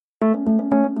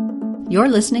You're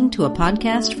listening to a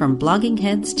podcast from Blogging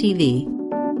Heads TV.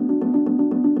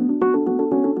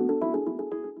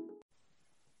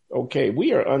 Okay,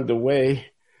 we are underway.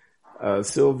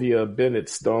 Sylvia Bennett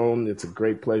Stone, it's a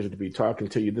great pleasure to be talking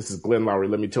to you. This is Glenn Lowry.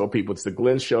 Let me tell people it's the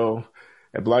Glenn Show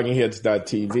at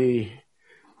bloggingheads.tv.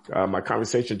 My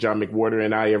conversation, John McWhorter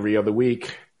and I, every other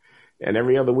week. And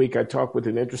every other week I talk with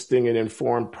an interesting and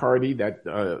informed party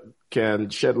that can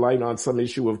shed light on some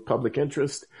issue of public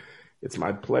interest. It's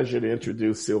my pleasure to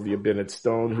introduce Sylvia Bennett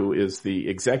Stone, who is the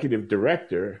executive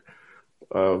director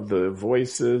of the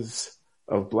Voices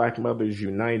of Black Mothers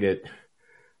United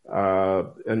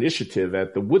initiative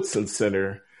at the Woodson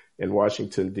Center in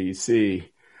Washington, D.C.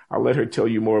 I'll let her tell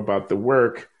you more about the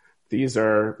work. These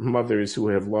are mothers who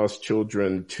have lost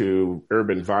children to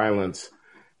urban violence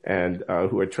and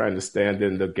who are trying to stand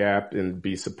in the gap and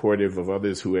be supportive of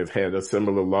others who have had a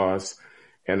similar loss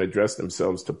and address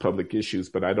themselves to public issues.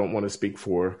 But I don't want to speak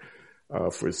for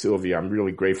Sylvia. I'm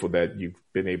really grateful that you've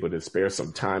been able to spare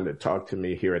some time to talk to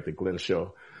me here at the Glenn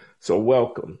Show. So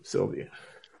welcome, Sylvia.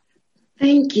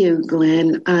 Thank you,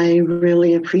 Glenn. I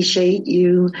really appreciate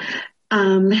you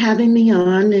having me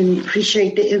on and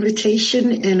appreciate the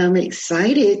invitation. And I'm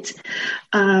excited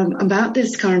about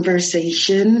this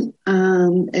conversation.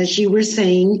 As you were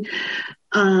saying,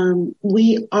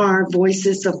 we are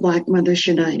Voices of Black Mothers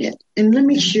United. And let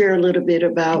me share a little bit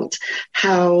about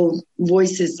how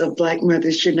Voices of Black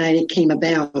Mothers United came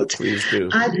about. Please do.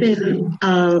 I've been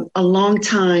a long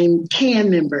time CAN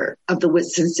member of the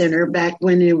Woodson Center back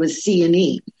when it was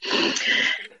C&E.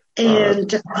 And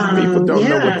people don't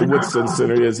know what the Woodson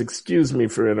Center is. Excuse me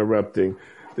for interrupting.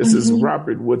 This is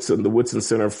Robert Woodson, the Woodson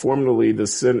Center, formerly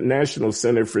the National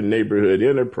Center for Neighborhood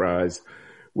Enterprise,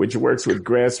 which works with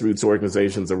grassroots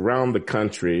organizations around the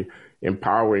country,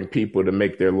 empowering people to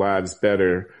make their lives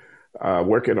better,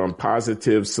 working on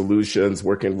positive solutions,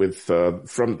 working with,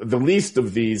 from the least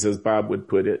of these, as Bob would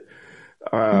put it,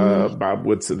 Bob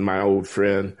Woodson, my old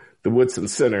friend, the Woodson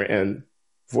Center, and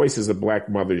Voices of Black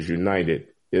Mothers United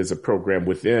is a program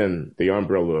within the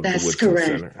umbrella of the Woodson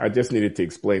Center. I just needed to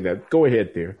explain that. Go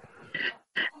ahead there.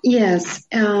 Yes.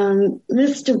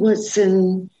 Mr.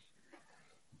 Woodson,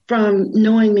 from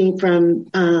knowing me from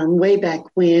way back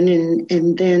when,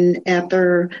 and then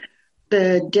after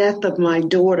the death of my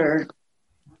daughter,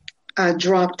 I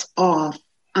dropped off.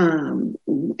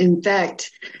 In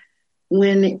fact,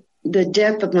 when the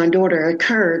death of my daughter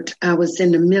occurred, I was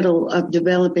in the middle of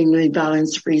developing a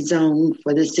violence-free zone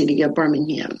for the city of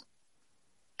Birmingham.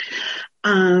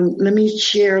 Let me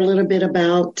share a little bit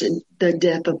about the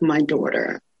death of my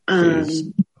daughter.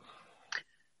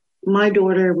 My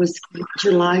daughter was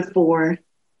July 4,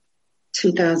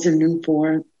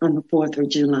 2004, on the 4th of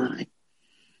July.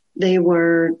 They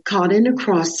were caught in a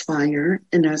crossfire,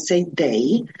 and I say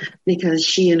they because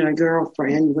she and her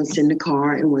girlfriend was in the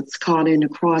car and was caught in a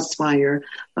crossfire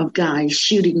of guys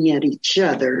shooting at each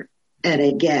other at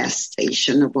a gas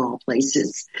station of all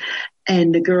places.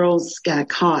 And the girls got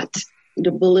caught.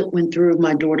 The bullet went through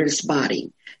my daughter's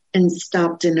body and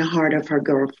stopped in the heart of her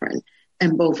girlfriend,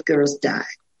 and both girls died.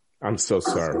 I'm so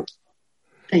sorry.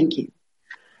 Thank you.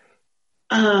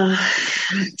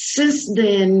 Since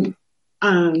then,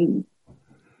 I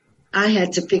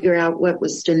had to figure out what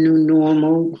was the new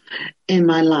normal in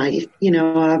my life. You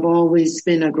know, I've always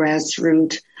been a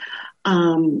grassroots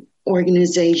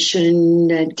organization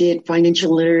that did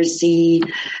financial literacy,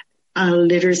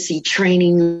 literacy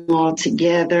training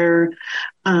altogether,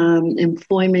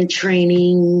 employment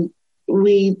training.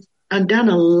 We've done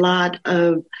a lot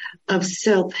of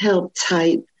self-help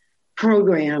type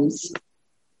programs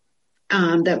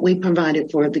that we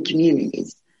provided for the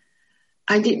communities.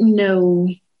 I didn't know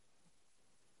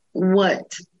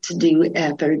what to do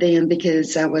after then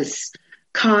because I was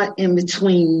caught in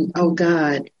between, oh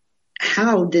God,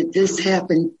 how did this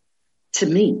happen to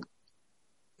me?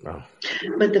 Oh.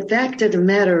 But the fact of the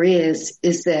matter is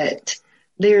that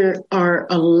there are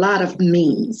a lot of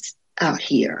me's out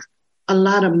here, a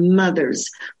lot of mothers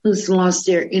who's lost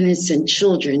their innocent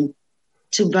children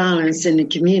to violence in the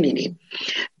community.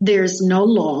 There's no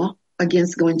law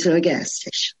against going to a gas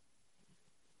station.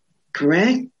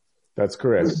 Correct? That's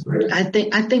correct. I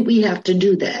think we have to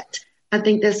do that. I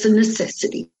think that's a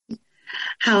necessity.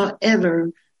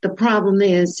 However, the problem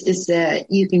is that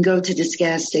you can go to this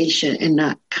gas station and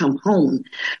not come home.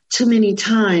 Too many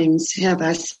times have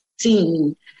I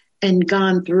seen and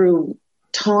gone through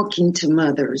talking to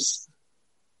mothers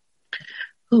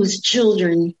whose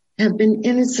children have been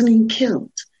innocently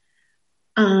killed.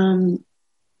 My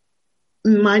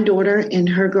daughter and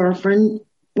her girlfriend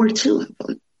were two of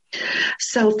them.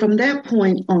 So from that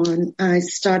point on, I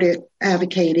started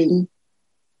advocating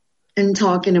and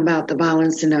talking about the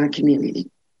violence in our community.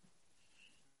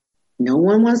 No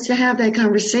one wants to have that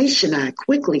conversation, I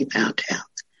quickly found out.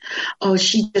 Oh,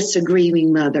 she's just a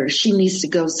grieving mother. She needs to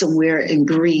go somewhere and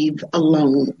grieve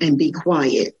alone and be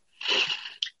quiet.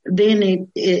 Then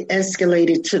it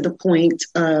escalated to the point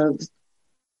of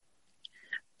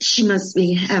she must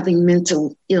be having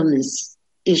mental illness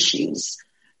issues.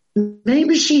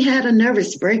 Maybe she had a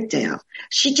nervous breakdown.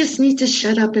 She just needs to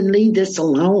shut up and leave this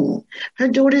alone. Her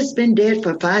daughter's been dead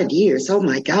for 5 years. Oh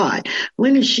my God.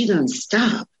 When is she going to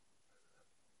stop?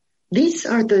 These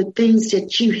are the things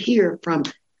that you hear from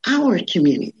our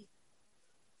community.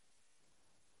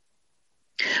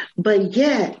 But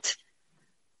yet,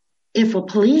 if a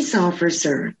police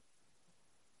officer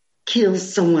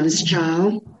kills someone's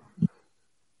child,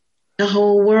 the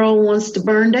whole world wants to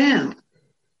burn down.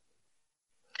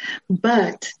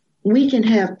 But we can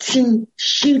have 10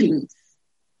 shootings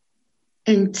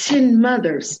and 10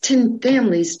 mothers, 10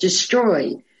 families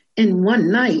destroyed in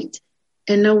one night,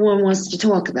 and no one wants to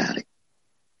talk about it.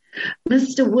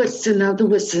 Mr. Woodson of the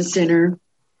Woodson Center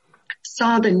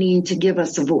saw the need to give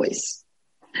us a voice.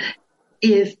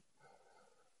 If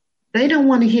they don't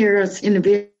want to hear us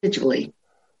individually,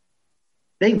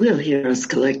 they will hear us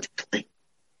collectively.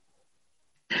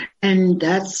 And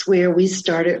that's where we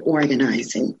started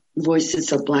organizing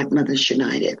Voices of Black Mothers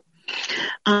United.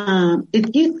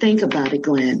 If you think about it,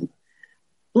 Glenn,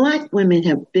 Black women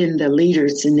have been the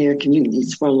leaders in their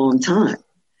communities for a long time.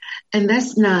 And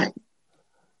that's not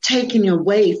taking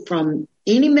away from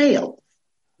any male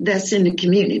that's in the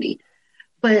community.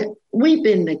 But we've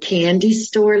been the candy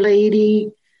store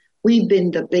lady. We've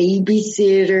been the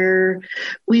babysitter.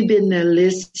 We've been the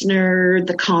listener,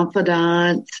 the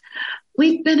confidant.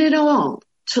 We've been it all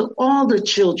to all the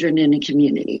children in the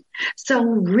community. So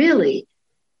really,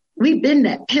 we've been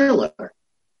that pillar.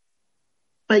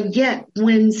 But yet,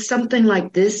 when something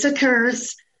like this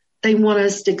occurs, they want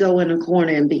us to go in a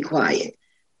corner and be quiet.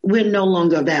 We're no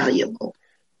longer valuable.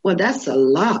 Well, that's a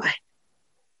lie.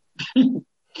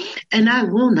 And I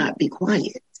will not be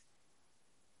quiet.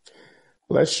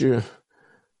 Bless you.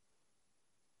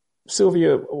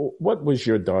 Sylvia, what was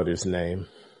your daughter's name?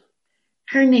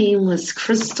 Her name was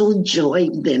Crystal Joy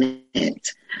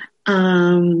Bennett.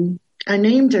 I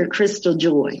named her Crystal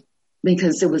Joy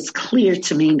because it was clear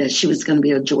to me that she was going to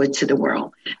be a joy to the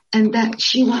world. And that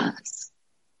she was.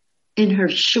 In her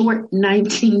short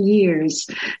 19 years,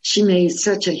 she made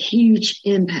such a huge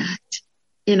impact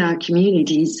in our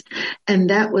communities. And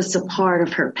that was a part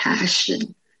of her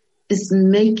passion, is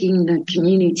making the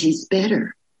communities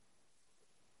better.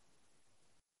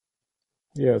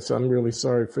 Yes, I'm really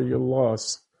sorry for your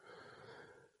loss.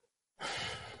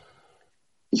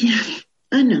 Yeah,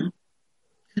 I know.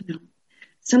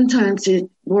 Sometimes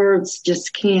words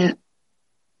just can't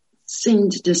seem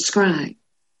to describe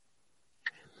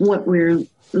what we're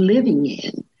living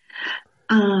in.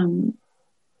 And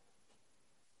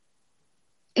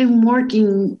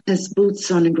working as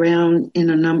boots on the ground in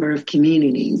a number of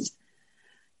communities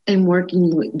and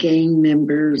working with gang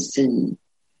members and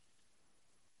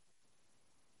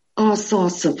all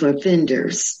sorts of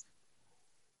offenders,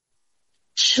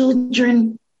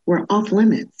 children were off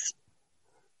limits.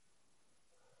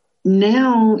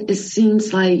 Now it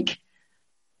seems like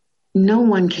no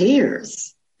one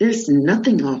cares. There's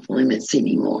nothing off limits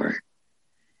anymore.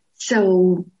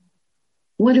 So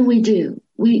what do?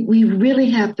 We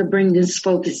really have to bring this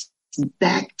focus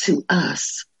back to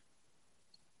us.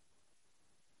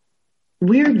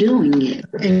 We're doing it,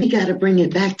 and we got to bring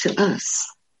it back to us.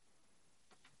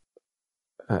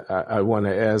 I want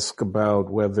to ask about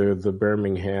whether the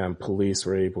Birmingham police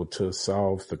were able to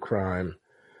solve the crime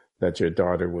that your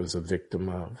daughter was a victim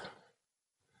of.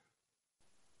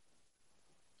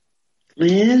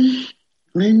 Glenn.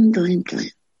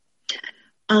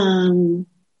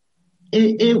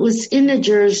 It was in the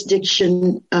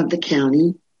jurisdiction of the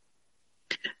county,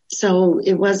 so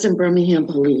it wasn't Birmingham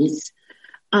police.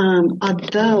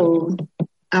 Although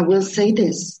I will say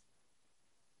this.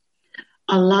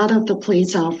 A lot of the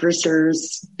police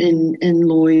officers and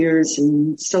lawyers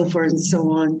and so forth and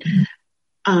so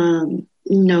on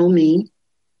know me.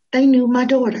 They knew my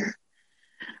daughter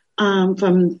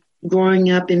from growing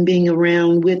up and being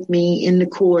around with me in the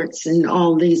courts and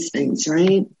all these things,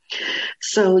 right?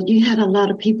 So you had a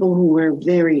lot of people who were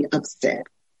very upset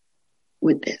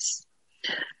with this.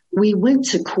 We went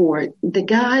to court. The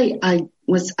guy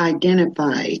was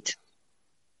identified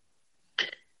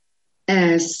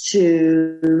as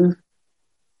to,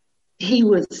 he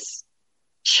was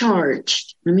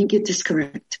charged, let me get this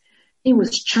correct. He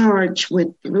was charged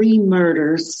with 3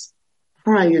 murders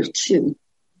prior to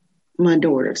my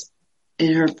daughter's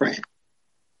and her friend.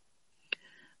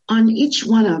 On each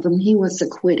one of them, he was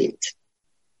acquitted.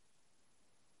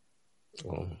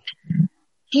 Oh.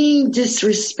 He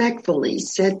disrespectfully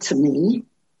said to me,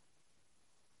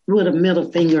 with a middle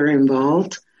finger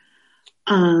involved,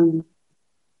 I'm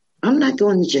not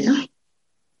going to jail.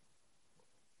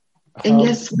 And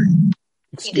guess what?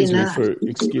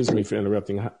 Excuse me for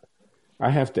interrupting. I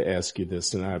have to ask you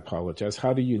this, and I apologize.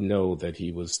 How do you know that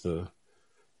he was the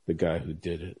guy who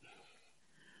did it?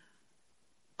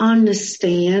 On the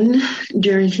stand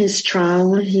during his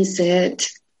trial, he said,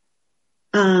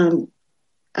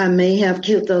 I may have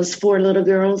killed those 4 little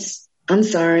girls. I'm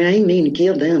sorry, I didn't mean to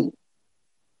kill them.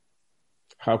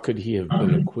 How could he have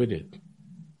been acquitted?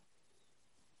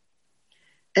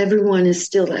 Everyone is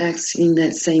still asking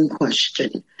that same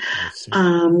question.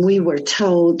 We were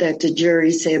told that the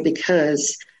jury said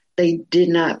because they did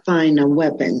not find a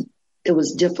weapon, it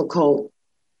was difficult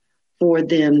for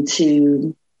them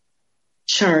to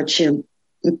charge him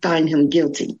and find him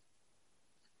guilty.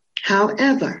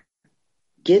 However,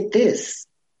 get this.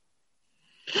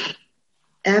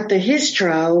 After his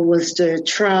trial was the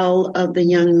trial of the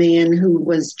young man who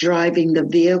was driving the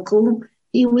vehicle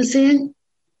he was in.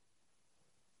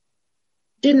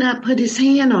 Did not put his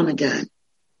hand on a gun.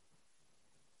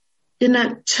 Did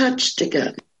not touch the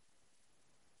gun.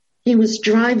 He was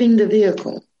driving the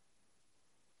vehicle,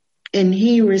 and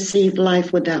he received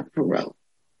life without parole.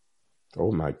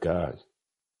 Oh, my God.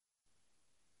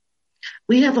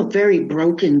 We have a very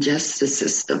broken justice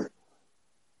system.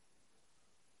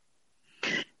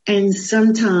 And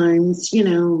sometimes,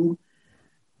 you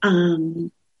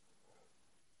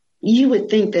would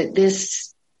think that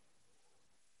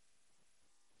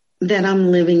that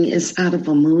I'm living is out of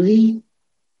a movie.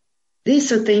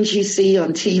 These are things you see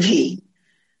on TV.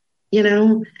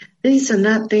 These are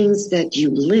not things that you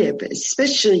live,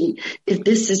 especially if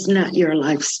this is not your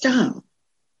lifestyle.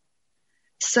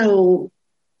 So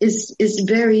it's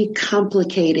very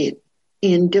complicated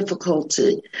and difficult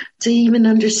to even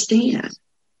understand.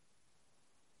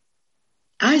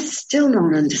 I still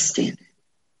don't understand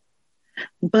it.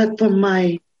 But for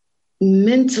my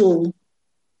mental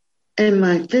and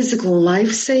my physical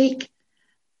life's sake,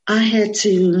 I had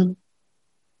to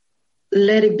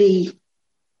let it be,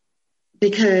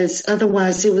 because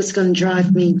otherwise it was going to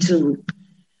drive me to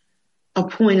a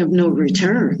point of no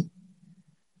return.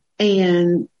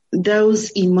 And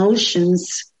those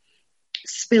emotions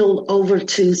spilled over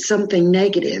to something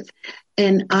negative.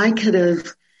 And I could have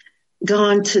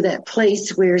gone to that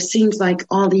place where it seems like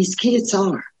all these kids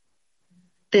are.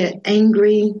 They're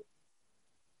angry.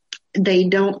 They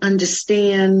don't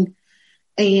understand,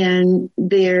 and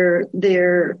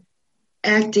they're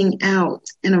acting out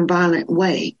in a violent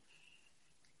way.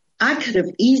 I could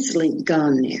have easily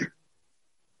gone there.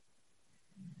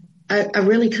 I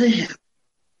really could have.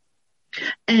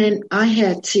 And I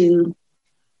had to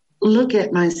look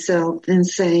at myself and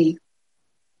say,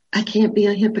 I can't be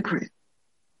a hypocrite.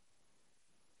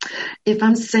 If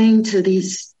I'm saying to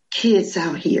these kids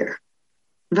out here,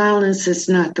 violence is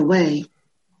not the way,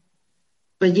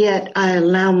 but yet I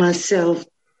allow myself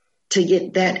to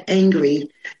get that angry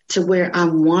to where I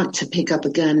want to pick up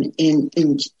a gun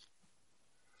and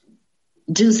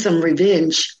do some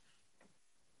revenge,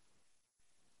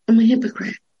 I'm a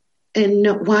hypocrite. And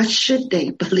no, why should they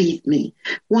believe me?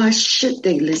 Why should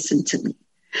they listen to me?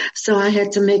 So I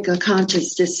had to make a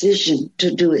conscious decision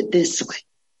to do it this way.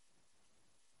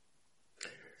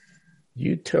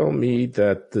 You tell me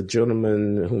that the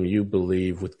gentleman whom you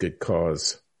believe with good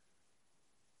cause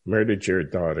murdered your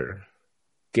daughter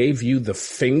gave you the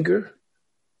finger?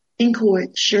 In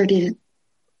court, sure did.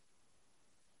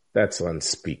 That's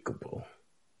unspeakable.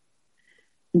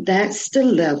 That's the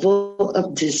level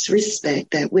of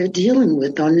disrespect that we're dealing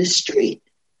with on the street.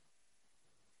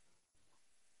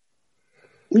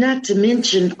 Not to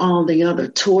mention all the other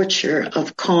torture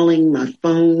of calling my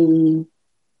phone,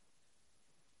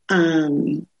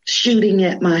 shooting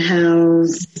at my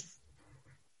house.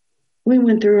 We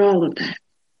went through all of that.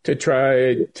 To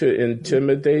try to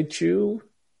intimidate you?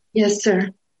 Yes, sir.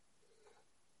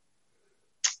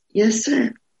 Yes,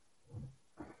 sir.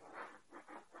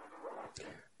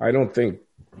 I don't think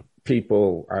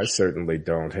I certainly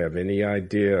don't have any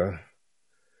idea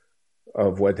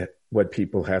of what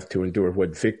people have to endure,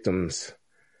 what victims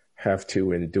have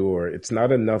to endure. It's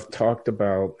not enough talked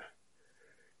about.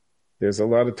 There's a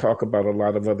lot of talk about a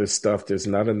lot of other stuff. There's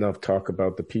not enough talk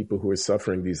about the people who are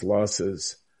suffering these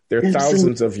losses. There are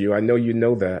thousands of you. I know you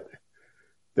know that.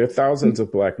 There are thousands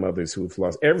of Black mothers who've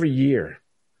lost every year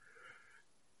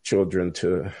children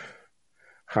to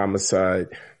homicide.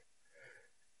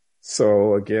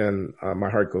 So again,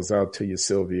 my heart goes out to you,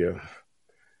 Sylvia.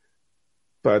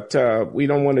 But we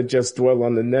don't want to just dwell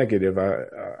on the negative.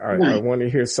 I want to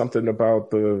hear something about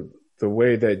the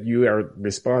way that you are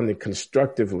responding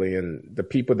constructively, and the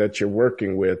people that you're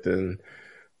working with, and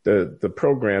the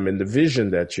program and the vision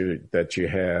that you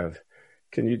have.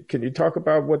 Can you talk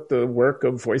about what the work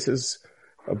of Voices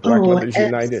of Black Mothers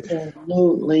United?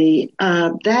 Absolutely.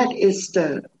 That is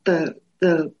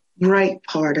the right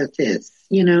part of this,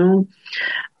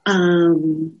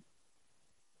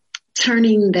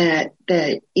 turning that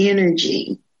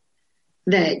energy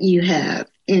that you have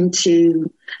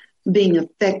into being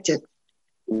effective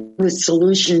with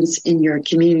solutions in your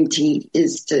community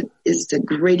is the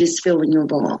greatest feeling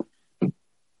of all.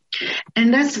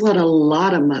 And that's what a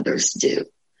lot of mothers do,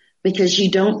 because you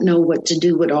don't know what to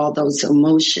do with all those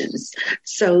emotions.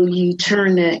 So you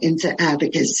turn that into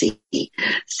advocacy.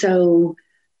 So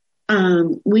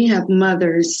we have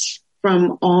mothers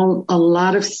from a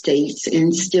lot of states,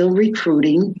 and still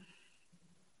recruiting,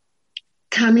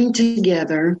 coming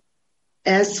together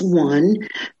as one.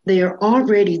 They're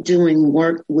already doing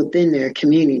work within their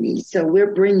community. So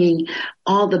we're bringing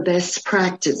all the best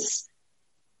practice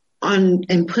on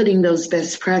and putting those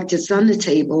best practice on the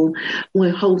table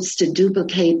with hopes to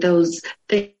duplicate those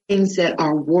things that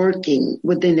are working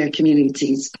within their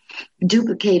communities,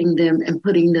 duplicating them and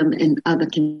putting them in other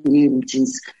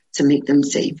communities to make them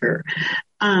safer.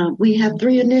 We have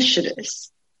 3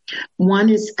 initiatives. One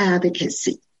is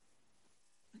advocacy,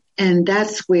 and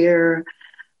that's where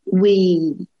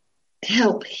we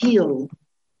help heal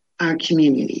our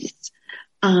communities.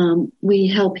 We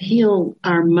help heal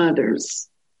our mothers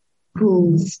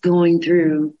who's going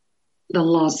through the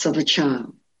loss of a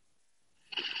child.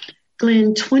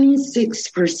 Glenn,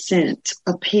 26%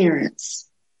 of parents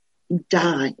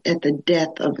die at the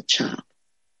death of a child.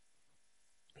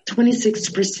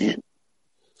 26%.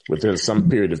 Within some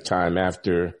period of time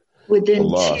after within the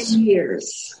loss. 10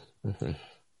 years. Mm-hmm.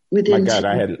 Within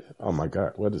oh my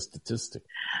God, what a statistic.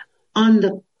 On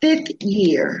the 5th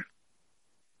year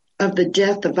of the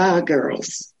death of our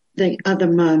girls, the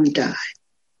other mom died.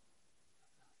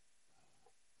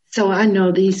 So I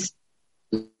know these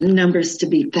numbers to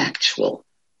be factual.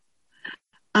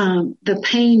 The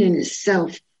pain in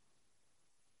itself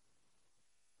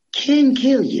can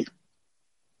kill you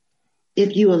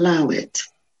if you allow it.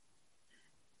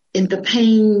 And the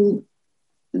pain,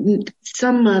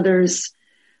 some mothers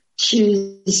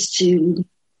choose to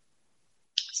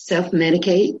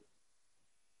self-medicate,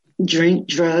 drink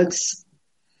drugs.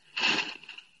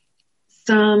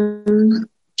 Some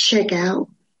check out,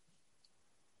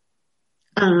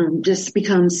 just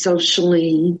become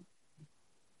socially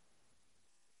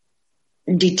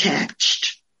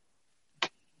detached.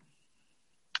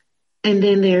 And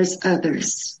then there's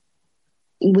others.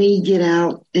 We get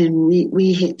out and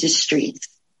we hit the streets,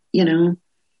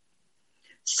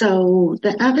 So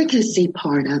the advocacy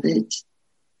part of it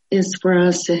is for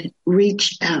us to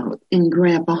reach out and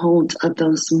grab a hold of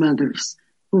those mothers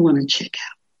who want to check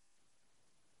out,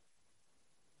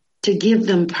 to give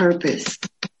them purpose.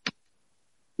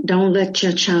 Don't let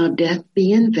your child death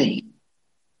be in vain.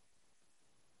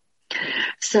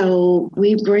 So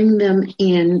we bring them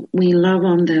in, we love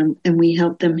on them, and we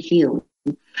help them heal.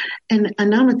 And I'm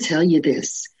going to tell you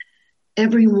this,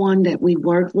 everyone that we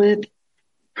work with,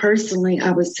 personally, I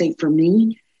would say for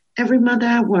me, every mother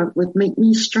I work with make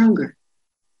me stronger.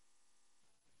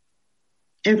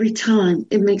 Every time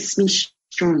it makes me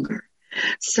stronger.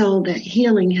 So that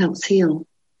healing helps heal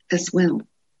as well.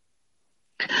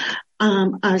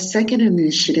 Our second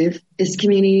initiative is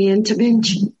community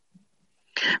intervention,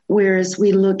 whereas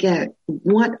we look at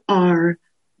what are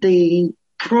the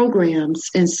programs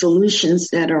and solutions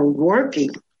that are working,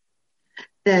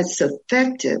 that's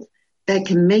effective, that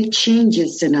can make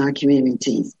changes in our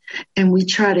communities. And we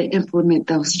try to implement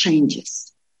those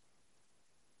changes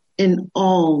in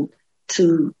all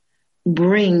to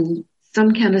bring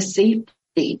some kind of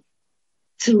safety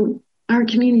to our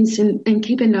communities and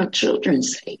keeping our children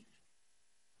safe.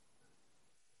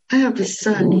 I have a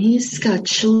son, he's got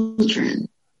children,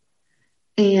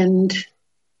 and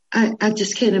I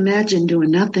just can't imagine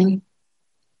doing nothing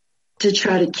to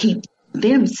try to keep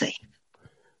them safe.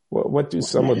 Well, what do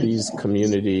some of these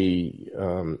community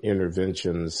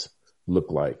interventions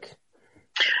look like?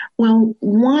 Well,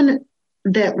 one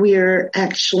that we're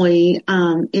actually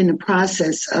in the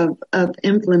process of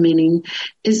implementing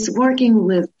is working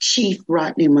with Chief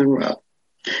Rodney Monroe.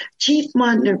 Chief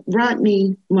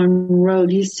Rodney Monroe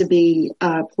used to be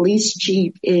a police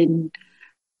chief in,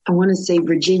 I want to say,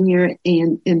 Virginia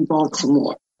and in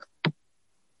Baltimore,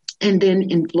 and then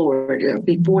in Florida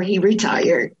before he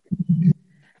retired.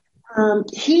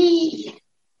 He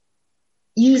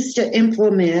used to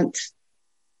implement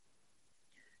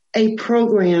a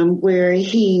program where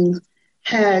he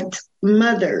had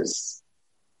mothers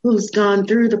who's gone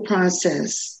through the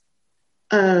process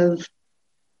of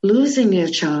losing their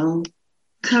child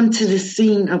come to the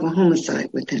scene of a homicide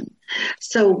with him.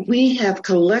 So we have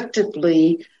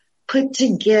collectively put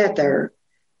together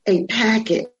a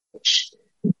package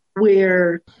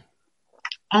where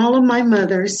all of my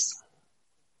mothers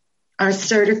are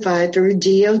certified through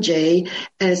DOJ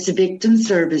as victim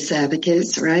service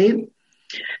advocates, right?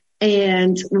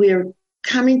 And we're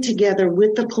coming together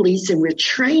with the police and we're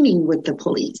training with the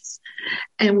police.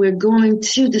 And we're going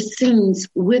to the scenes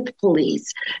with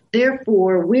police.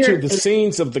 Therefore, we're... To the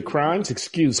scenes of the crimes?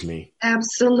 Excuse me.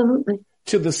 Absolutely.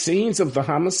 To the scenes of the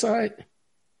homicide?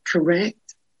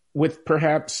 Correct. With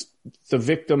perhaps the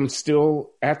victim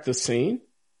still at the scene?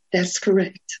 That's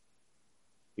correct.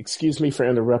 Excuse me for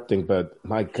interrupting, but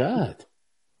my God.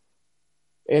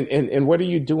 And what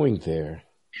are you doing there?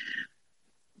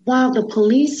 While the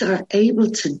police are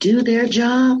able to do their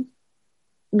job,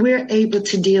 we're able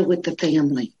to deal with the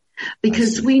family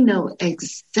because we know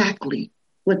exactly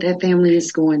what that family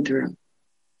is going through.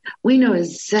 We know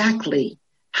exactly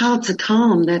how to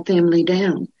calm that family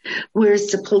down. Whereas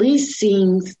the police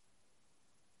scenes,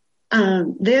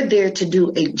 they're there to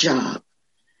do a job.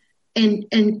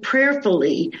 And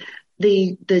prayerfully,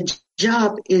 the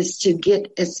job is to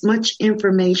get as much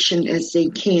information as they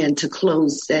can to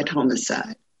close that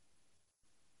homicide.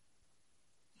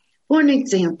 For an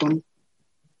example,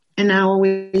 and I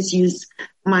always use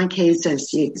my case as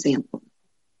the example.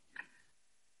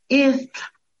 If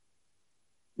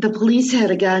the police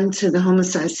had gotten to the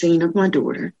homicide scene of my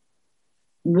daughter,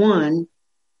 one,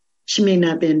 she may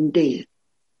not have been dead.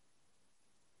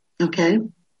 Okay?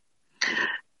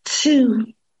 Two,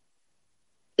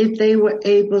 if they were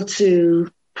able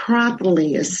to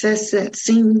properly assess that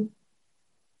scene,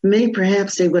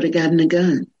 perhaps they would have gotten a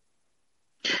gun.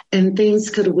 And things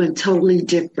could have went totally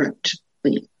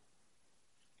differently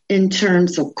in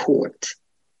terms of court.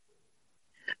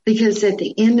 Because at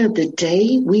the end of the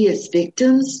day, we as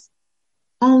victims,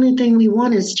 only thing we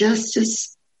want is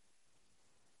justice.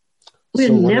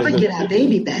 We'll never get our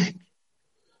baby back.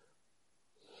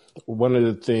 One of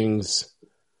the things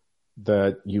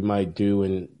that you might do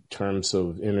in terms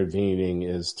of intervening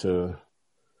is to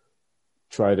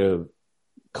try to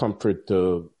comfort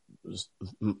the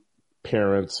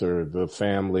parents or the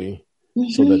family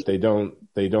so that they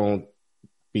don't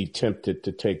be tempted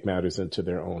to take matters into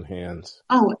their own hands.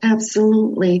 Oh,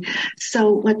 absolutely.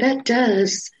 So what that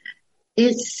does,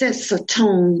 it sets a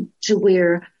tone to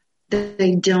where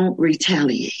they don't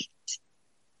retaliate.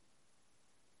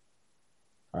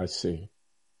 I see.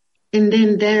 And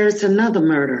then there's another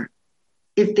murder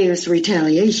if there's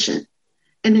retaliation.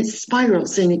 And it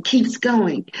spirals and it keeps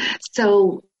going.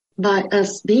 So by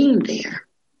us being there,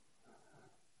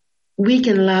 we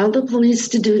can allow the police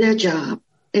to do their job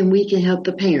and we can help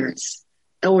the parents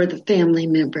or the family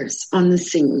members on the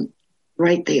scene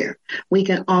right there. We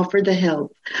can offer the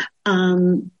help.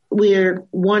 We're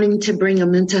wanting to bring a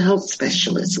mental health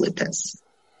specialist with us.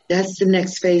 That's the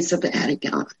next phase of adding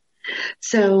on.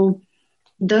 So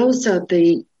those are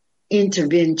the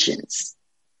interventions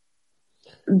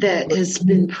that has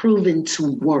been proven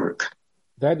to work.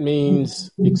 That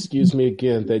means, excuse me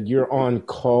again, that you're on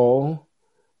call,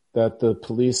 that the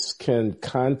police can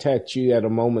contact you at a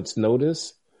moment's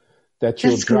notice, that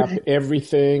you'll drop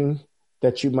everything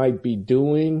that you might be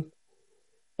doing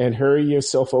and hurry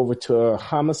yourself over to a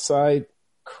homicide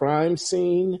crime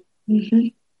scene. Mm-hmm.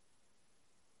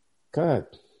 God.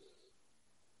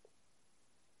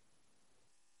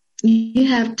 You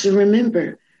have to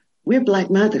remember, we're Black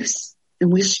mothers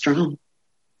and we're strong.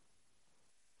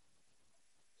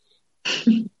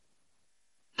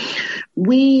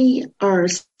 We are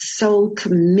so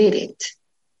committed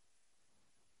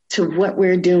to what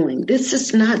we're doing. This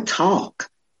is not talk.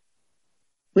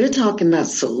 We're talking about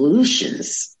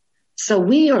solutions. So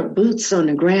we are boots on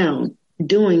the ground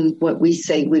doing what we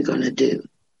say we're going to do.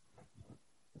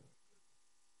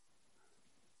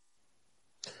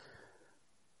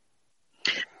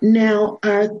 Now,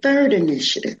 our third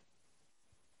initiative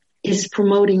is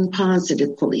promoting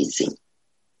positive policing.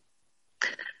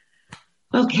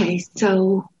 Okay,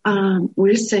 so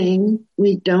we're saying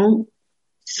we don't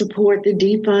support the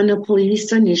defund the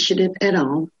police initiative at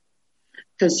all,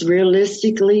 because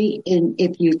realistically,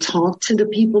 if you talk to the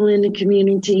people in the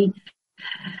community,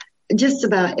 just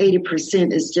about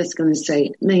 80% is just going to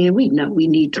say, man, we know we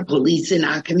need the police in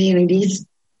our communities.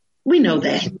 We know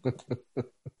that.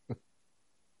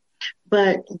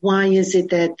 But why is it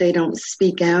that they don't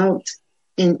speak out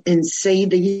and say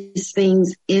these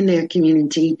things in their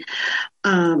community?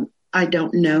 I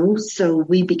don't know. So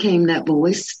we became that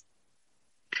voice.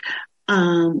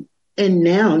 And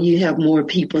now you have more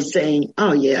people saying,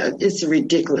 oh, yeah, it's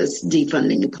ridiculous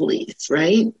defunding the police,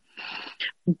 right?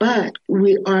 But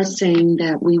we are saying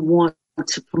that we want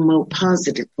to promote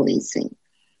positive policing.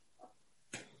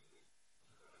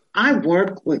 I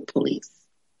work with police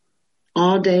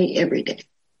all day, every day,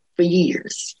 for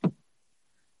years.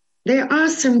 There are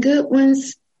some good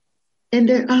ones, and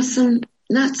there are some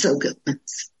not so good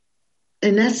ones.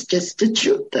 And that's just the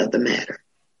truth of the matter.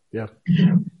 Yeah.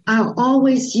 I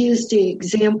always use the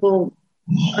example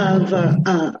of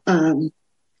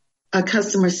a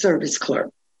customer service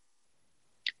clerk.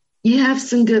 You have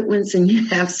some good ones and you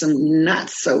have some not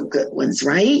so good ones,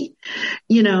 right?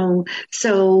 You know,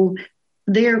 so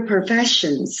there are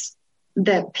professions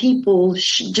that people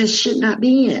just should not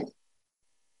be in.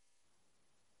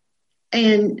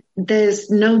 And there's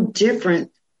no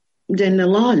different than the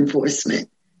law enforcement.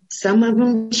 Some of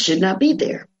them should not be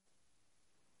there,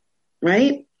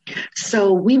 right?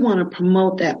 So we want to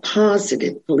promote that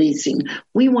positive policing.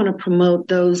 We want to promote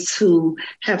those who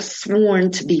have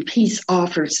sworn to be peace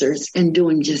officers and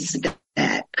doing just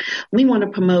that. We want to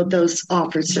promote those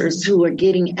officers who are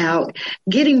getting out,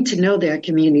 getting to know their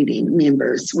community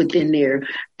members within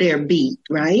their beat,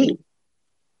 right?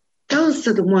 Those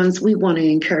are the ones we want to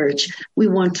encourage. We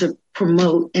want to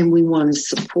promote and we want to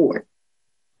support.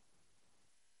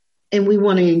 And we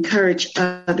want to encourage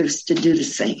others to do the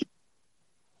same.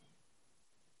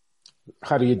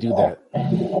 How do you do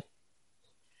that?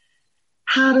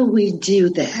 How do we do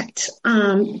that?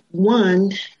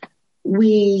 One,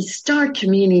 we start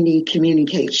community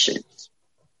communication,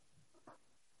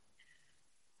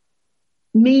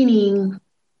 meaning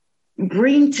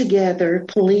bring together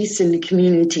police and the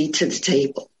community to the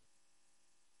table.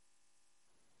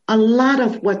 A lot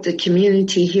of what the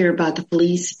community hear about the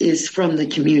police is from the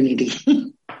community,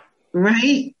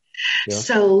 right? Yeah.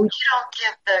 So you don't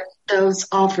give those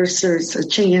officers a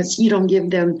chance. You don't give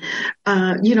them,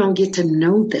 you don't get to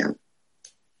know them.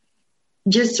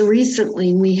 Just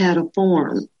recently, we had a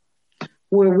forum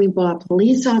where we brought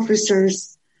police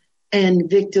officers and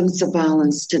victims of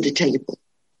violence to the table.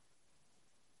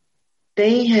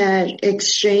 They had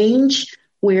exchange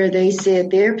where they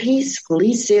said their piece,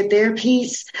 police said their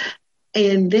piece,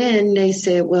 and then they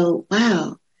said, well,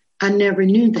 wow, I never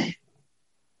knew that.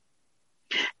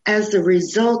 As a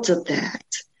result of that,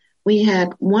 we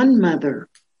had one mother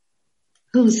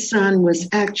whose son was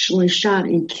actually shot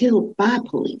and killed by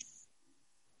police.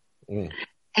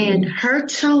 And her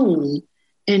tone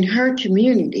in her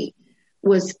community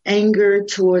was anger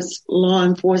towards law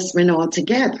enforcement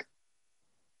altogether,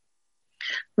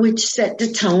 which set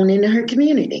the tone in her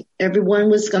community. Everyone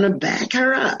was going to back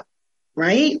her up,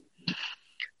 right?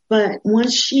 But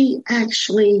once she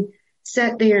actually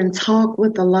sat there and talked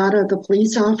with a lot of the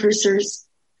police officers,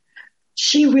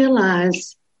 she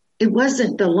realized it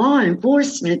wasn't the law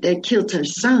enforcement that killed her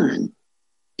son.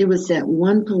 It was that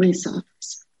one police officer.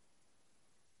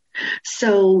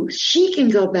 So she can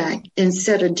go back and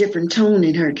set a different tone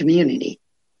in her community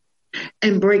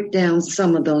and break down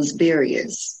some of those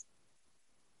barriers.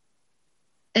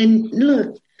 And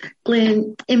look,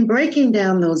 Glenn, in breaking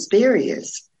down those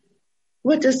barriers,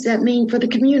 what does that mean for the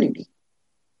community?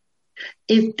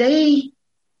 If they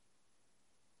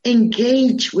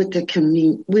engage with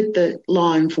the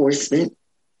law enforcement,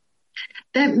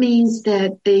 that means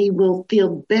that they will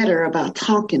feel better about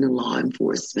talking to law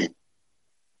enforcement.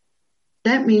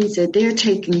 That means that they're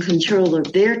taking control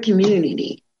of their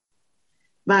community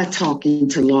by talking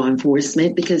to law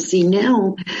enforcement. Because see,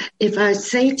 now, if I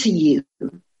say to you,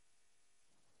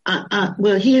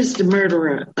 well, here's the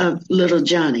murderer of little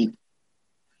Johnny,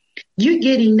 you're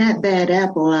getting that bad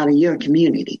apple out of your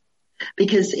community.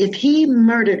 Because if he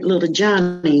murdered little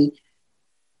Johnny,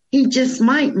 he just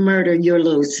might murder your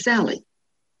little Sally.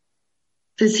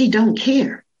 Because he don't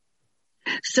care.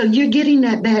 So you're getting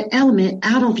that bad element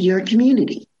out of your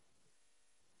community,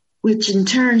 which in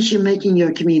turn, you're making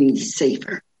your community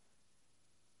safer.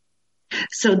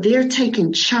 So they're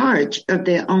taking charge of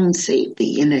their own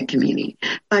safety in that community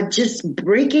by just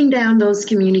breaking down those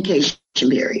communication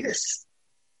barriers.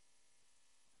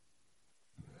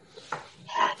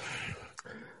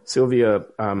 Sylvia,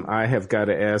 I have got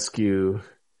to ask you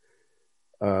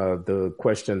the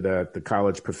question that the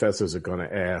college professors are going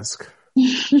to ask.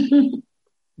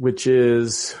 Which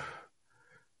is,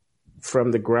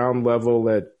 from the ground level,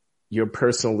 that your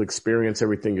personal experience,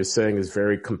 everything you're saying is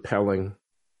very compelling.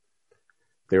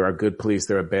 There are good police,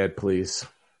 there are bad police.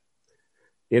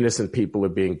 Innocent people are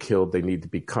being killed. They need to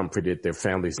be comforted. Their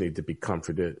families need to be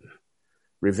comforted.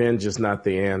 Revenge is not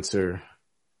the answer.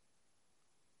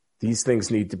 These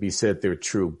things need to be said. They're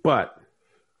true. But,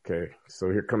 okay, so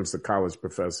here comes the college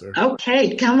professor.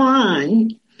 Okay, come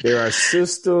on. There are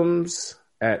systems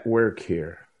at work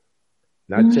here,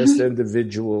 not just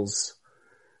individuals.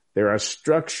 There are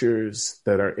structures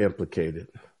that are implicated.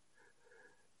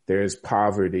 There's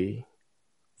poverty.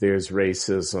 There's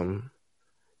racism.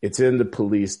 It's in the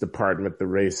police department, the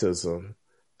racism.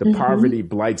 The poverty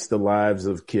blights the lives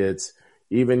of kids,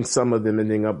 even some of them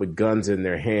ending up with guns in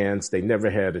their hands. They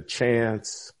never had a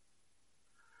chance.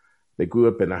 They grew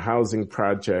up in a housing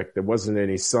project. There wasn't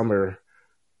any summer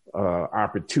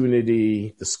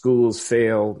opportunity. The schools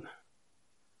failed.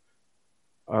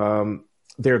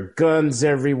 There are guns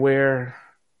everywhere.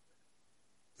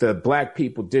 The Black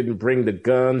people didn't bring the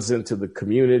guns into the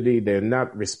community. They're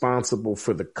not responsible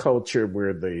for the culture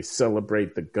where they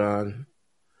celebrate the gun.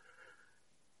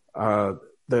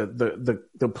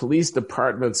 The police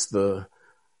departments, the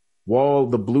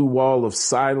blue wall of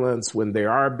silence. When there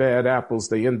are bad apples,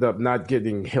 they end up not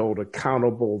getting held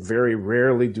accountable. Very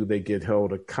rarely do they get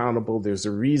held accountable. There's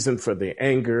a reason for the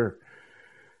anger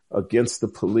against the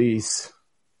police,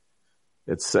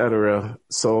 etc.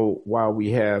 So while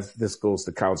we have, this goes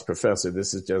to college professor,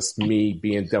 this is just me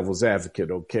being devil's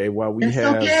advocate, okay? While we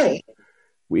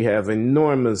have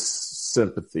enormous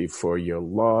sympathy for your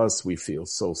loss, we feel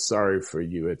so sorry for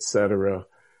you, etc.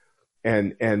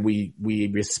 And we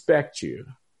respect you.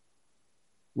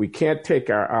 We can't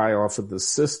take our eye off of the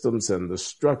systems and the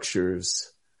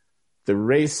structures, the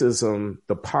racism,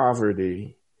 the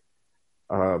poverty,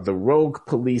 the rogue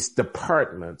police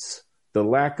departments, the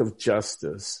lack of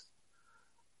justice,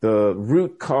 the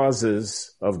root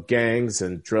causes of gangs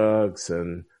and drugs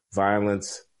and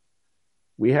violence.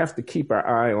 We have to keep our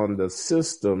eye on the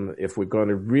system if we're going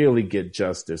to really get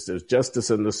justice. There's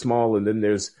justice in the small, and then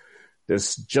there's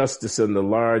justice in the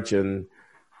large. And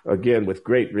again, with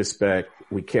great respect,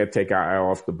 we can't take our eye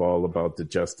off the ball about the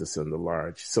justice in the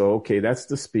large. So, okay, that's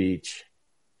the speech.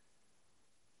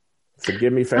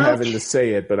 Forgive me for having to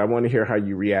say it, but I want to hear how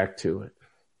you react to it.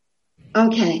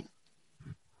 Okay.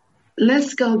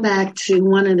 Let's go back to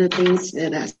one of the things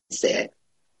that I said.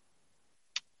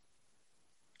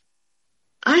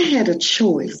 I had a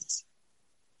choice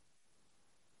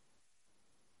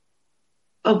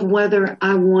of whether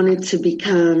I wanted to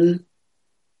become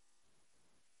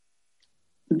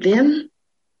them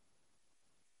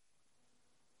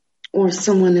or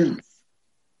someone else.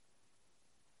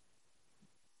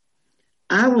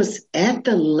 I was at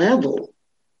the level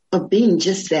of being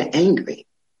just that angry,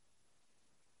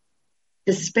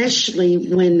 especially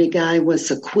when the guy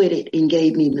was acquitted and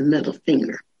gave me the middle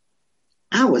finger.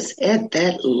 I was at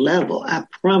that level, I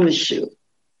promise you.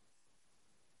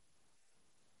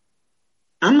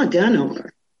 I'm a gun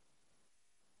owner.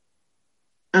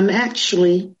 I'm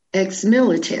actually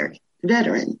ex-military,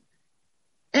 veteran,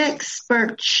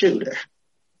 expert shooter.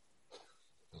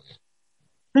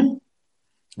 We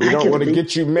don't want to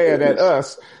get you mad at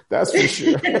us, that's for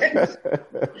sure.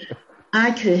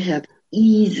 I could have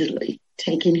easily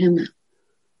taken him out.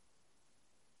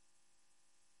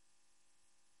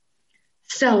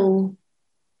 So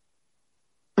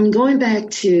I'm going back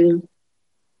to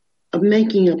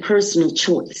making a personal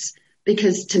choice,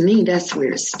 because to me, that's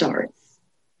where it starts.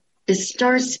 It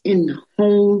starts in the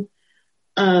home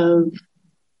of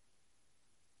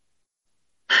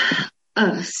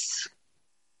us.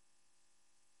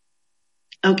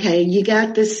 Okay, you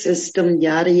got this system,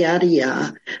 yada, yada,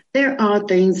 yada. There are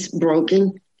things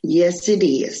broken. Yes, it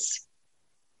is.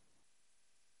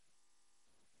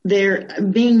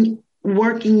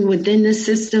 Working within the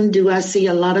system, do I see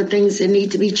a lot of things that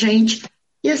need to be changed?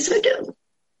 Yes, I do.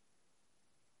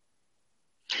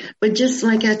 But just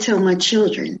like I tell my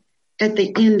children, at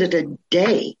the end of the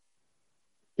day,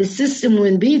 the system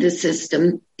wouldn't be the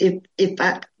system if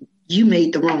you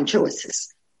made the wrong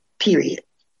choices, period.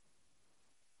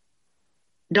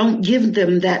 Don't give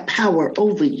them that power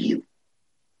over you.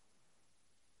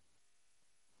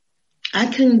 I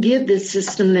couldn't give this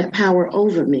system that power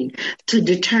over me to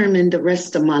determine the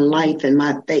rest of my life and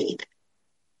my faith.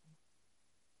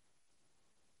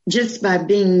 Just by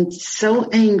being so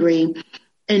angry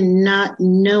and not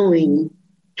knowing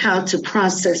how to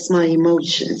process my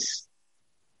emotions.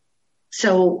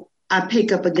 So I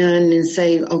pick up a gun and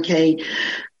say, okay,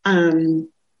 you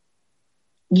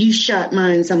shot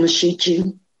mine, so I'm going to shoot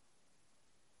you.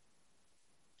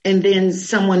 And then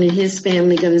someone in his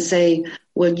family going to say,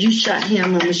 well, you shot him,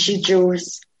 I'm going to shoot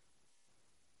yours.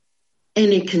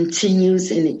 And it continues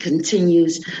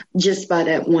just by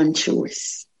that one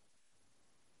choice.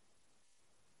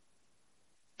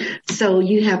 So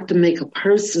you have to make a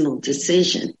personal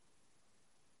decision.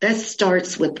 That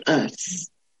starts with us.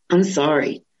 I'm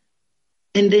sorry.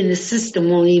 And then the system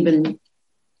won't even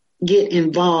get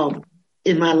involved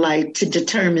in my life to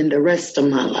determine the rest of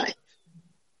my life.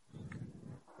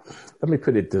 Let me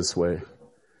put it this way.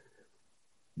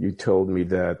 You told me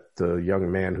that the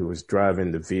young man who was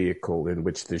driving the vehicle in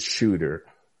which the shooter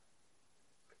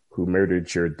who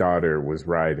murdered your daughter was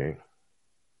riding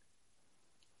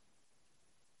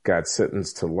got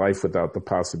sentenced to life without the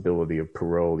possibility of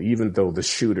parole, even though the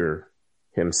shooter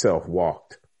himself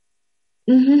walked.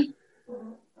 Mm-hmm.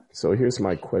 So here's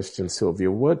my question, Sylvia.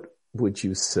 What would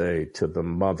you say to the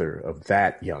mother of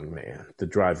that young man, the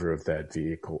driver of that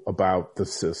vehicle, about the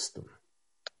system?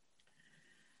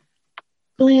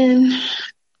 Glenn,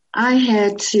 I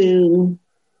had to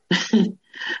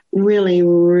really,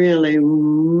 really,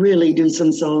 really do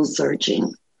some soul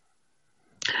searching.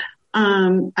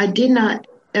 I did not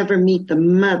ever meet the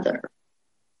mother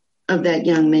of that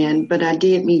young man, but I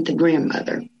did meet the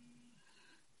grandmother.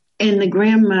 And the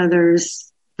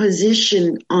grandmother's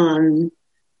position on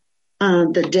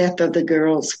the death of the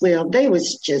girls, well, it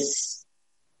was just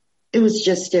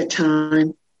their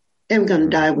time. They were going to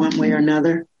die one way or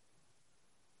another.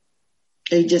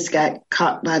 They just got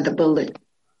caught by the bullet.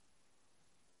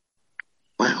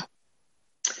 Wow.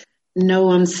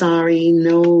 No, I'm sorry.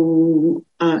 No,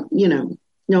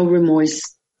 no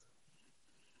remorse.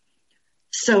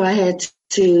 So I had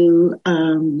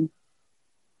to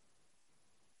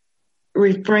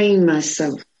refrain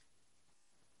myself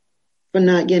for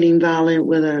not getting violent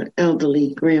with an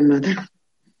elderly grandmother,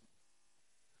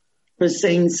 for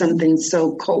saying something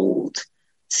so cold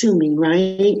to me,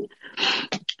 right?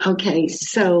 Okay,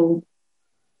 so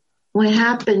what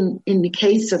happened in the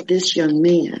case of this young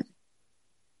man,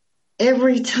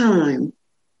 every time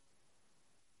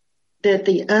that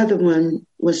the other one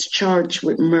was charged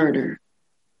with murder,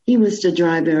 he was the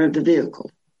driver of the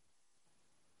vehicle.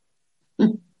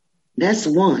 That's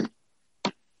one.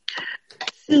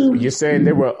 You're saying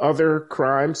there were other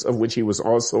crimes of which he was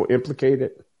also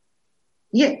implicated?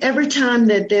 Yeah, every time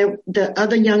that the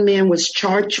other young man was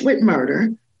charged with murder,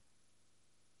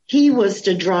 he was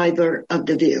the driver of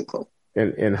the vehicle.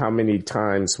 And how many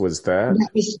times was that? That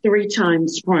was 3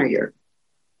 times prior.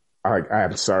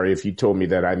 I'm sorry if you told me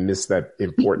that. I missed that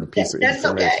important piece of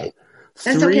information. Okay.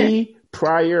 That's 3 okay.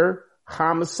 prior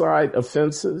homicide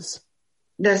offenses?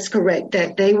 That's correct,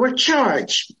 that they were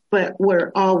charged, but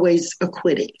were always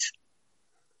acquitted.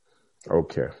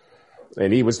 Okay.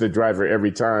 And he was the driver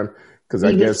every time? Because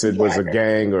I guess it was a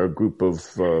gang or a group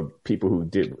of people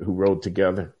who rode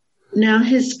together. Now,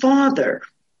 his father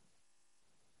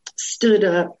stood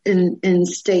up and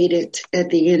stated at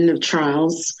the end of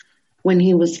trials when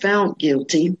he was found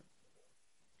guilty,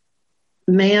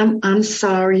 "Ma'am, I'm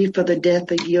sorry for the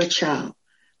death of your child,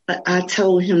 but I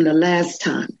told him the last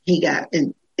time he got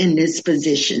in this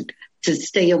position to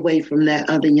stay away from that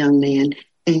other young man,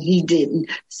 and he didn't,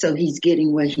 so he's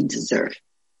getting what he deserved."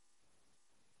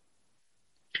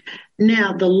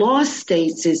 Now, the law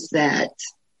states is that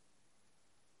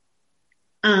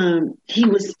he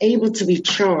was able to be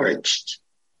charged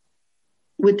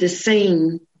with the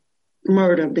same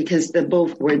murder because they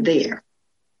both were there.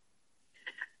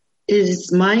 It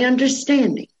is my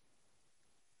understanding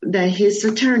that his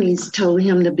attorneys told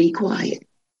him to be quiet.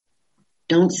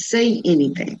 Don't say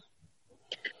anything,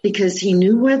 because he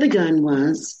knew where the gun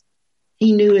was.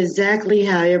 He knew exactly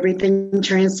how everything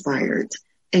transpired,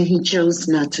 and he chose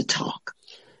not to talk.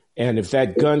 And if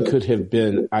that gun could have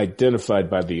been identified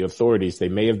by the authorities, they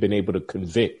may have been able to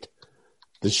convict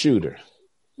the shooter.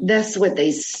 That's what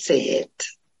they said.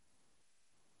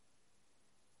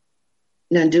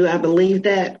 Now, do I believe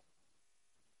that?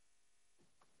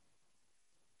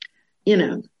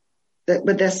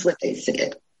 But that's what they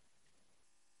said.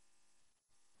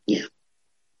 Yeah.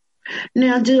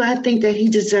 Now, do I think that he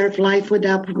deserved life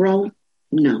without parole?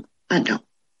 No, I don't.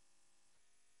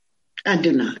 I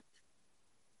do not.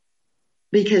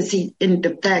 Because and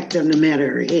the fact of the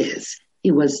matter is,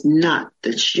 he was not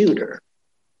the shooter.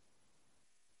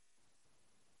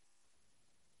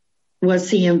 Was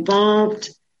he involved?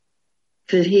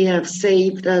 Could he have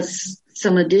saved us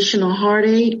some additional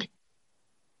heartache?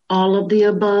 All of the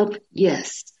above?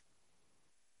 Yes.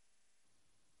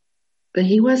 But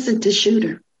he wasn't the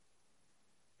shooter.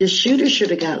 The shooter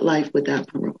should have got life without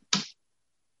parole.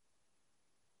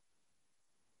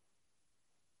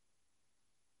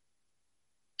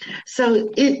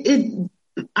 So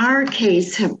our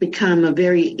case have become a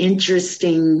very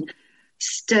interesting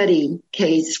study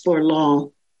case for law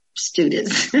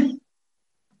students.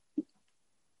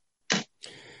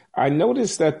 I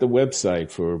noticed that the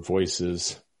website for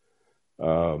Voices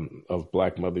of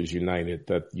Black Mothers United,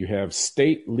 that you have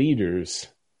state leaders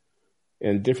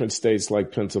in different states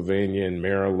like Pennsylvania and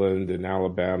Maryland and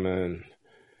Alabama and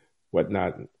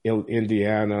whatnot,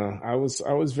 Indiana. I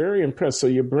was very impressed. So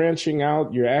you're branching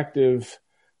out, you're active,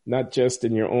 not just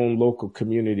in your own local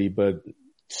community, but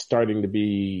starting to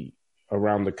be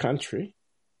around the country.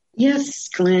 Yes,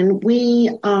 Glenn, we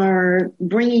are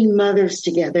bringing mothers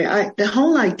together. The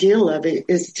whole ideal of it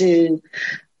is to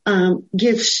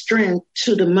give strength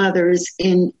to the mothers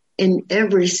in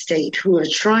every state who are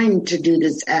trying to do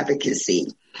this advocacy,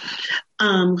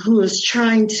 who is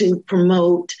trying to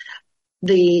promote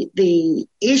the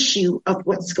issue of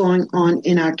what's going on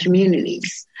in our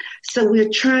communities. So we're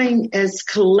trying as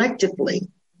collectively,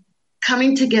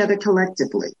 coming together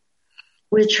collectively,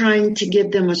 we're trying to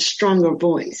give them a stronger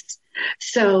voice.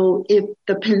 So if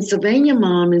the Pennsylvania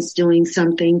mom is doing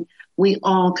something, we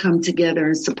all come together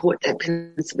and support that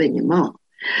Pennsylvania mom.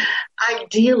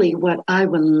 Ideally, what I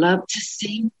would love to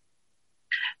see,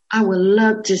 I would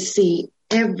love to see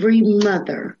every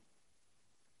mother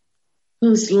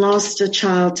who's lost a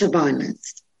child to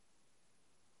violence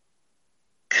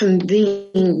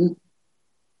convene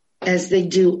as they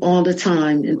do all the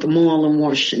time at the mall in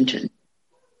Washington.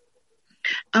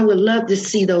 I would love to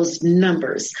see those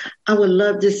numbers. I would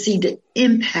love to see the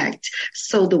impact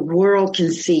so the world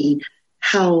can see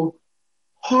how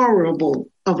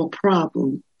horrible of a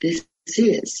problem this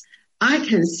is. I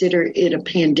consider it a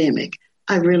pandemic.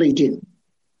 I really do.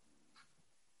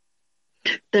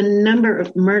 The number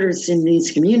of murders in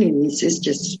these communities is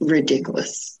just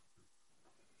ridiculous.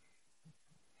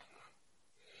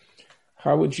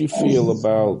 How would you feel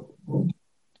about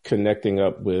connecting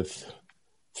up with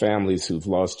families who've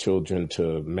lost children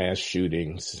to mass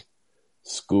shootings,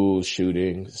 school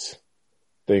shootings,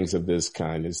 things of this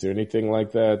kind? Is there anything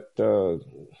like that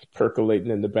percolating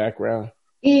in the background?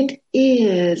 It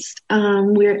is.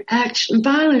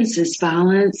 Violence is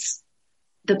violence.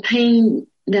 The pain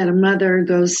that a mother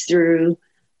goes through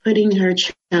putting her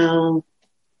child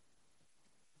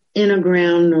in a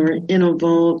ground or in a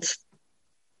vault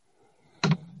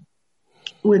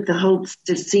with the hopes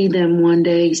to see them one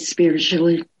day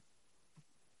spiritually.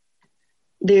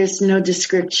 There's no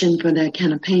description for that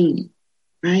kind of pain,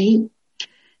 right?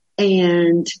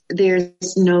 And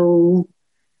there's no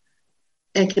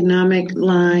economic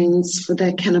lines for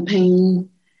that kind of pain.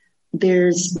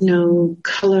 There's no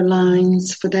color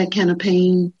lines for that kind of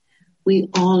pain. We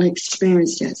all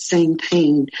experience that same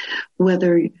pain,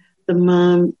 whether the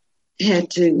mom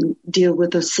had to deal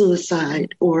with a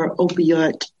suicide or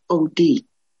opioid OD.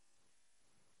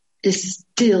 It's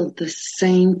still the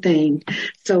same thing.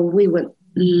 So we would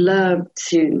love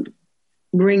to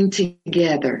bring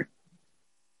together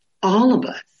all of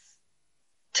us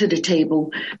to the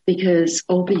table because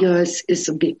opioids is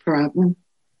a big problem.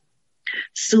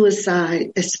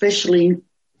 Suicide, especially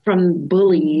from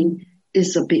bullying,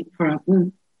 is a big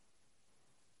problem.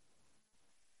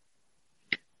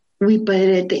 But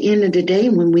at the end of the day,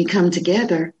 when we come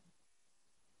together,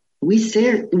 we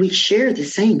share the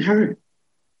same hurt.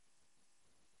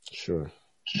 Sure.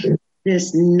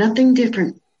 There's nothing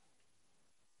different.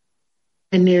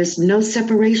 And there's no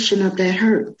separation of that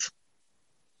hurt.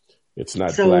 It's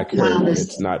not black hurt.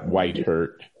 It's not white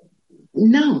hurt.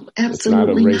 No, absolutely It's not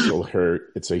a racial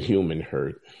hurt. It's a human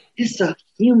hurt. It's a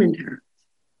human hurt.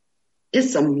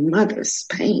 It's a mother's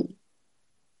pain.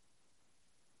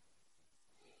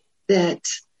 That,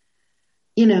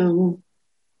 I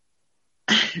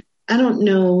don't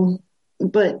know,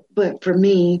 but for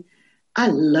me, I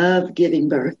love giving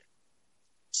birth.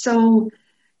 So,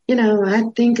 I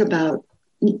think about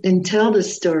and tell the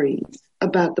stories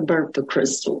about the birth of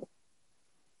Crystal.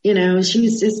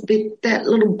 She's this big, that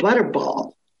little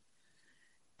butterball.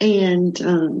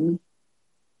 And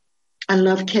I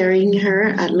love carrying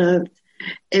her. I love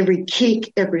every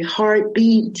kick, every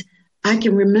heartbeat. I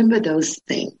can remember those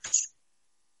things.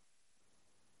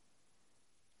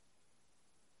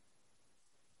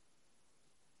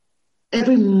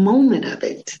 Every moment of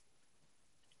it.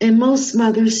 And most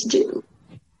mothers do.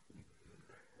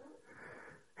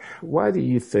 Why do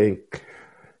you think,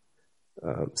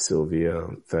 Sylvia,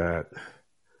 that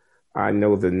I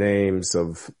know the names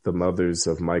of the mothers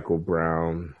of Michael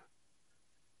Brown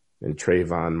and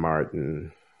Trayvon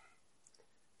Martin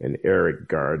and Eric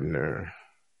Gardner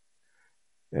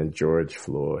and George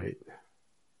Floyd,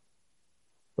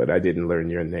 but I didn't learn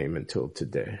your name until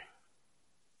today?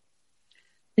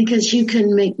 Because you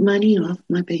couldn't make money off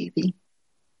my baby.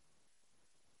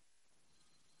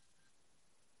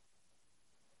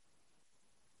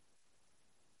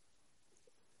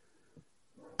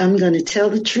 I'm going to tell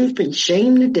the truth and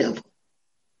shame the devil.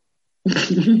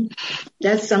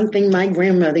 That's something my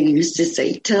grandmother used to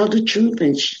say, tell the truth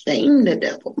and shame the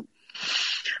devil.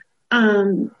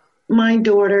 My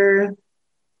daughter,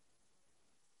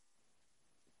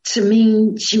 to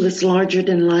me, she was larger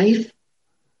than life,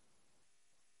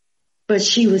 but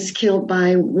she was killed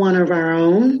by one of our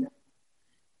own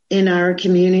in our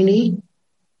community.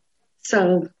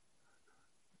 So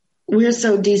we're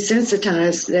so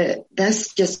desensitized that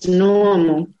that's just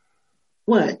normal.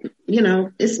 What?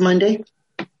 It's Monday.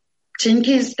 10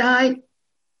 kids died.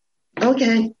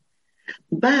 Okay.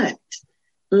 But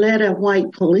let a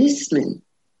white policeman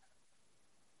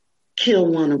kill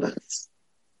one of us,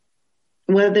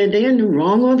 whether they're in the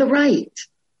wrong or the right.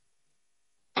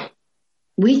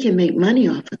 We can make money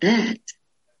off of that.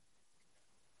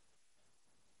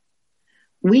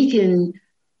 We can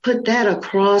put that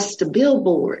across the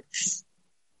billboards.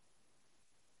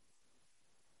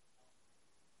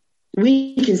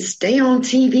 We can stay on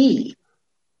TV.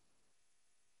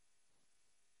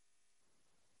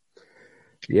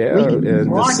 Yeah, and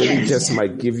the city just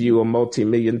might give you a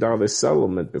multi-million-dollar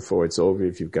settlement before it's over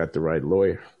if you've got the right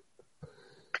lawyer.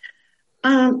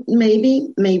 Maybe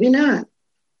not.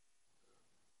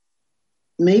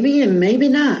 Maybe and maybe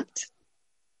not.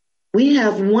 We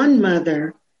have one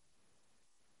mother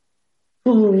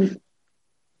who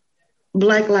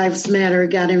Black Lives Matter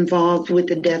got involved with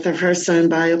the death of her son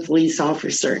by a police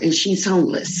officer, and she's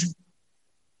homeless.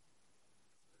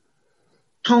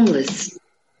 Homeless.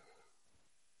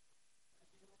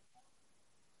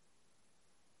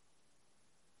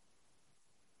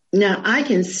 Now, I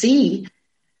can see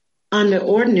under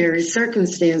ordinary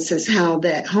circumstances how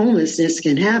that homelessness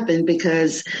can happen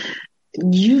because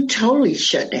you totally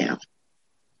shut down.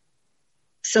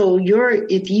 So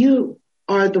if you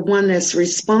are the one that's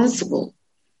responsible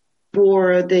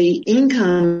for the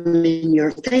income in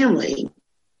your family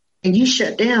and you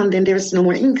shut down, then there's no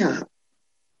more income.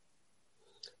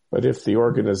 But if the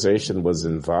organization was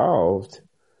involved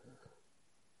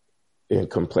in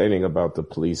complaining about the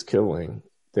police killing,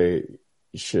 they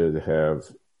should have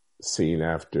seen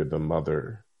after the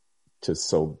mother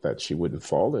so that she wouldn't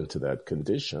fall into that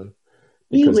condition,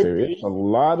 because there is a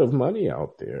lot of money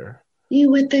out there. You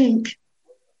would think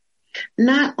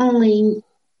not only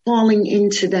falling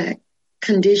into that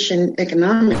condition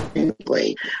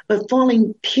economically, but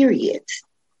falling, period,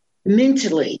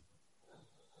 mentally.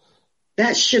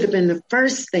 That should have been the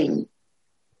first thing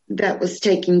that was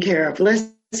taken care of.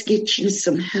 Let's get you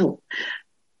some help.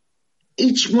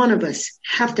 Each one of us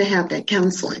have to have that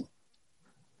counseling.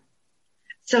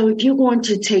 So if you're going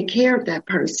to take care of that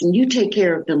person, you take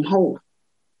care of them whole.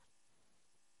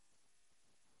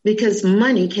 Because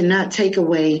money cannot take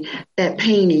away that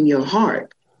pain in your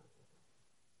heart.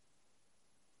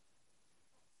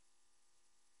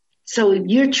 So if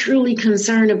you're truly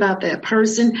concerned about that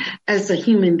person as a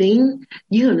human being,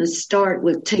 you're going to start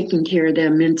with taking care of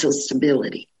their mental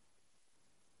stability.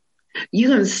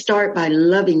 You're going to start by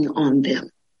loving on them.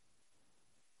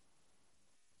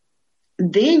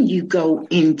 Then you go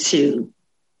into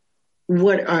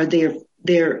what are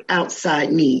their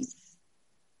outside needs.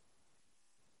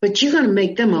 But you're going to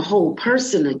make them a whole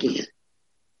person again.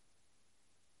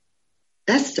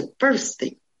 That's the first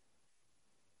thing.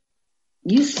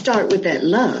 You start with that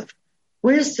love.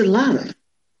 Where's the love?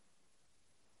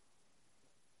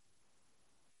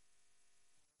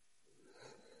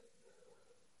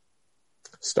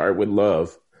 Start with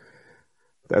love.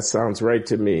 That sounds right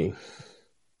to me.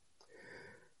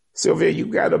 Sylvia, you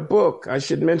got a book. I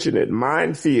should mention it.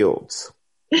 Minefields,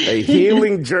 A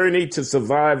Healing Journey to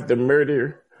Survive the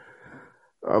Murder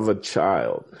of a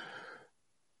Child.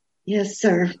 Yes,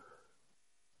 sir.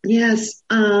 Yes.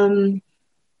 I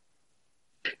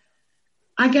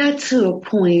got to a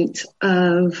point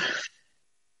of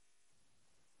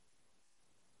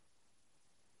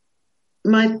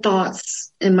my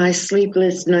thoughts and my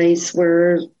sleepless nights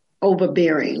were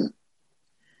overbearing.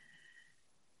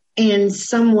 And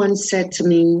someone said to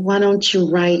me, why don't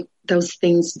you write those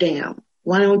things down?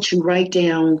 Why don't you write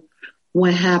down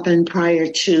what happened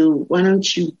prior to? Why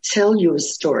don't you tell your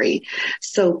story?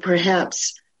 So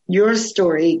perhaps your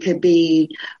story could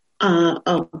be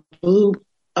a blue,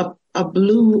 what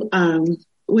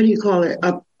do you call it?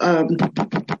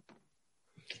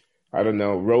 I don't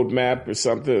know, roadmap or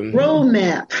something?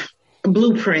 Roadmap. A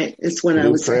blueprint is what I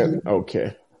was saying.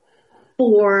 Okay.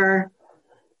 For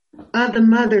other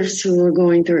mothers who are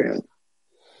going through,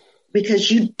 because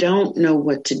you don't know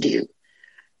what to do.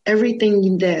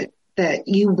 Everything that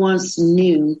you once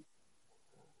knew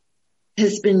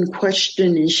has been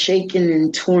questioned and shaken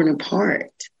and torn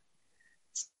apart.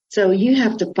 So you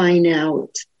have to find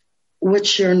out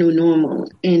what's your new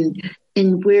normal and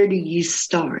where do you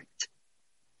start?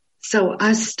 So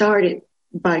I started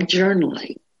by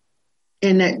journaling,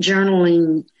 and that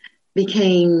journaling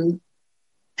became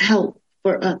help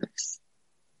for others.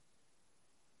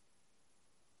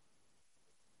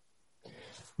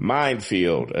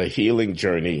 Minefield, a healing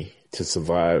journey to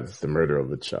survive the murder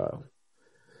of a child.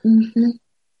 Mm-hmm.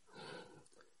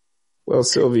 Well,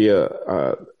 Sylvia,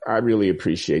 I really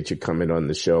appreciate you coming on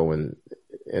the show and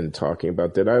talking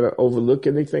about that. I overlook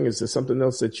anything? Is there something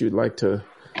else that you'd like to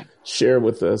share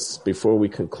with us before we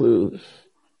conclude?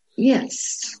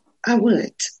 Yes, I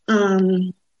would.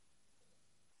 To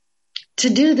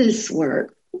do this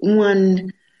work,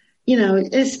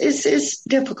 it's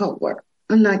difficult work.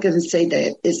 I'm not going to say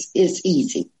that it's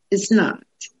easy. It's not.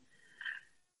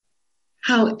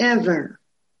 However,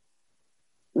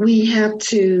 we have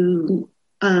to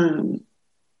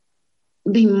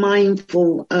be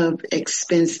mindful of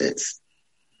expenses.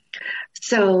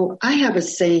 So I have a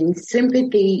saying,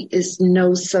 sympathy is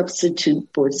no substitute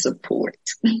for support.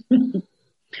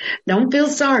 Don't feel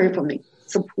sorry for me.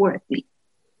 Support me,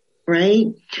 right?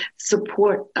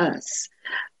 Support us.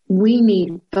 We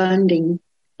need funding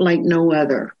like no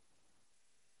other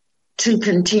to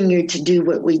continue to do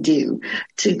what we do,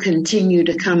 to continue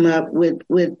to come up with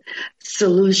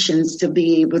solutions to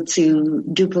be able to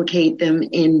duplicate them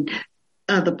in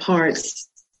other parts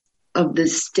of the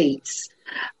states.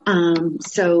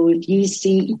 So if you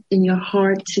see in your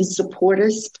heart to support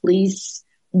us, please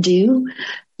do.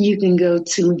 You can go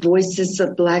to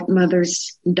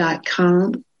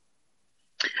voicesofblackmothers.com,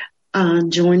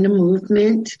 join the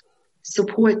movement,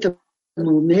 support the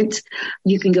movement.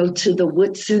 You can go to the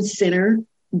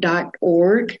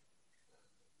WoodsonCenter.org,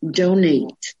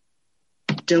 donate.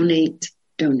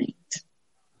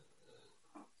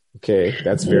 Okay,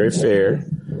 that's very fair.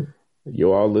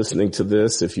 You're all listening to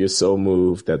this. If you're so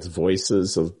moved, that's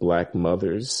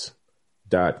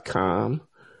voicesofblackmothers.com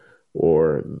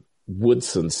or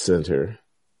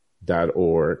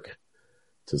WoodsonCenter.org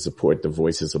to support the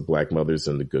voices of Black mothers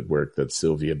and the good work that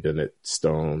Sylvia Bennett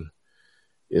Stone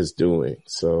is doing.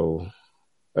 So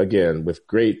again, with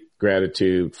great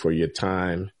gratitude for your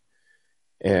time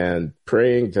and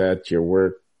praying that your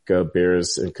work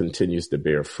bears and continues to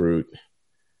bear fruit,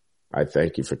 I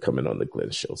thank you for coming on the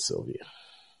Glenn Show, Sylvia.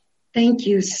 Thank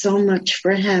you so much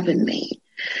for having me.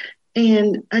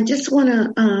 And I just want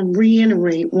to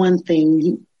reiterate one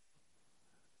thing.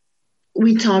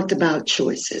 We talked about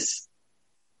choices.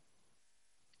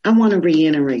 I want to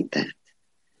reiterate that.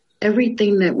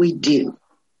 Everything that we do,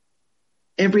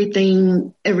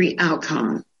 every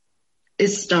outcome, it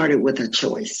started with a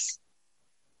choice.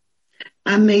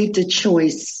 I made the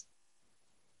choice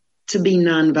to be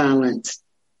nonviolent.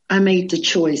 I made the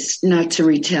choice not to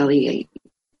retaliate.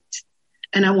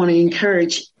 And I want to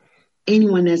encourage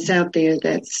anyone that's out there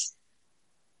that's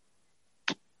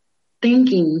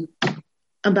thinking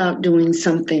about doing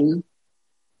something,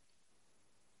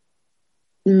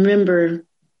 remember,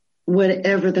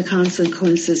 whatever the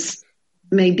consequences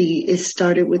may be, it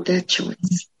started with that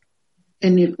choice.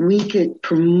 And if we could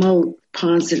promote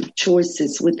positive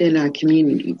choices within our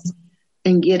communities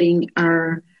and getting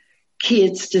our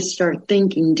kids to start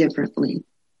thinking differently,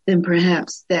 then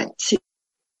perhaps that too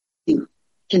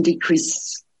can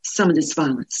decrease some of this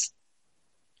violence.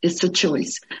 It's a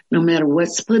choice. No matter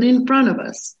what's put in front of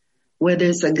us, whether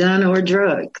it's a gun or a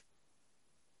drug,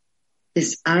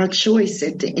 it's our choice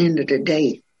at the end of the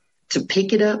day to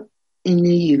pick it up and to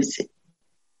use it.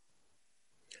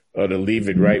 Or to leave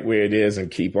it right where it is and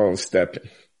keep on stepping.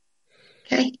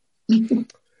 Okay.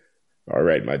 All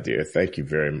right, my dear. Thank you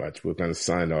very much. We're going to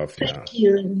sign off now. Thank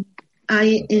you.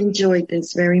 I enjoyed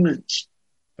this very much.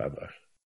 Bye-bye.